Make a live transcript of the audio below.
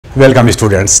Welcome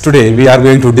students. Today we are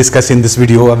going to discuss in this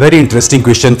video a very interesting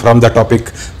question from the topic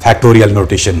factorial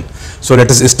notation. So let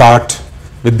us start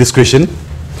with this question.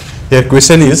 Here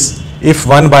question is, if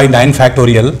 1 by 9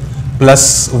 factorial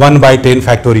plus 1 by 10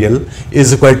 factorial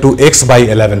is equal to x by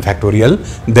 11 factorial,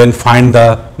 then find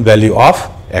the value of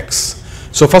x.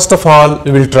 So first of all,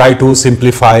 we will try to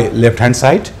simplify left hand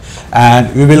side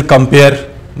and we will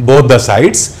compare both the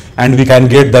sides and we can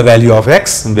get the value of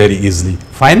x very easily.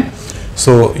 Fine.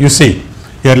 So you see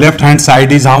here left hand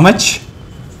side is how much?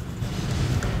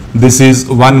 This is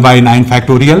 1 by 9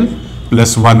 factorial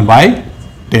plus 1 by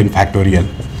 10 factorial.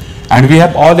 And we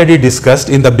have already discussed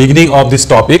in the beginning of this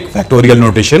topic factorial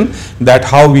notation that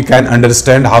how we can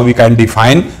understand, how we can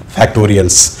define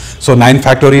factorials. So 9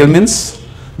 factorial means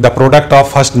the product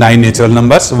of first 9 natural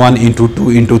numbers, 1 into 2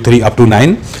 into 3 up to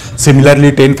 9.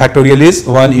 Similarly 10 factorial is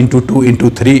 1 into 2 into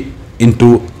 3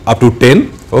 into up to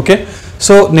 10. Okay.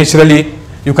 So naturally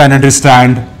you can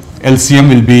understand LCM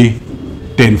will be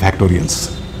 10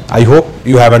 factorials. I hope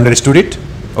you have understood it.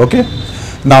 Okay.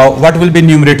 Now what will be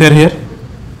numerator here?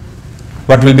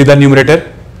 What will be the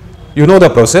numerator? You know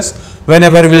the process.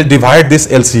 Whenever we will divide this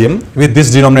LCM with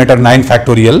this denominator 9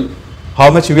 factorial, how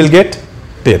much you will get?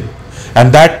 10.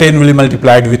 And that 10 will be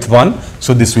multiplied with 1.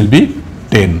 So this will be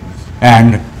 10.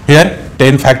 And here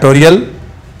 10 factorial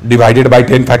divided by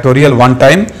 10 factorial one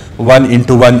time, 1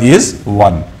 into 1 is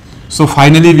 1. So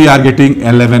finally we are getting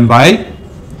 11 by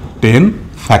 10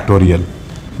 factorial.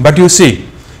 But you see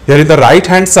here in the right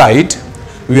hand side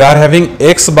we are having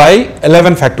x by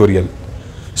 11 factorial.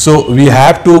 So we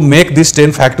have to make this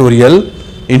 10 factorial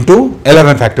into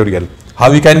 11 factorial.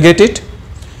 How we can get it?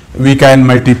 We can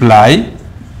multiply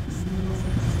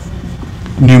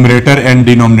numerator and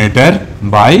denominator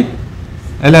by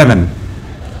 11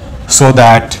 so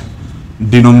that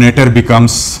denominator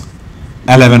becomes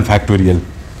 11 factorial.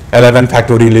 11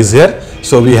 factorial is here.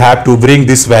 So we have to bring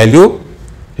this value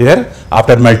here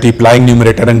after multiplying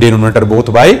numerator and denominator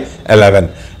both by 11.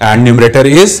 And numerator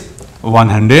is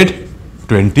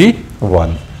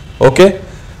 121. Okay.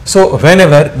 So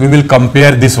whenever we will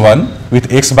compare this one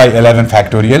with x by 11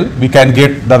 factorial, we can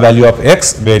get the value of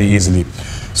x very easily.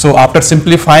 So after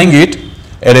simplifying it,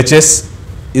 LHS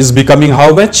is becoming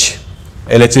how much?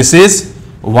 LHS is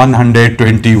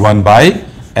 121 by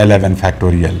 11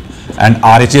 factorial. And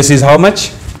RHS is how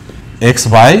much? X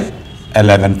by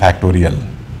 11 factorial.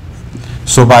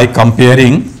 So by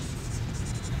comparing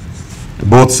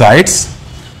both sides,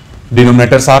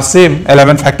 denominators are same,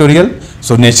 11 factorial.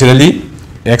 So naturally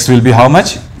x will be how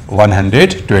much?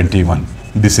 121.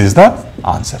 This is the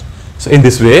answer. So in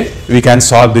this way we can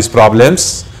solve these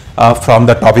problems from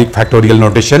the topic factorial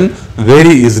notation very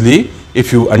easily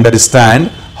if you understand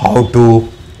how to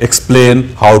explain,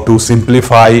 how to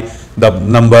simplify the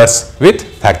numbers with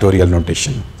factorial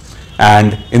notation.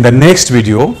 And in the next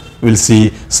video we will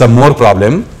see some more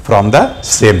problem from the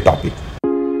same topic.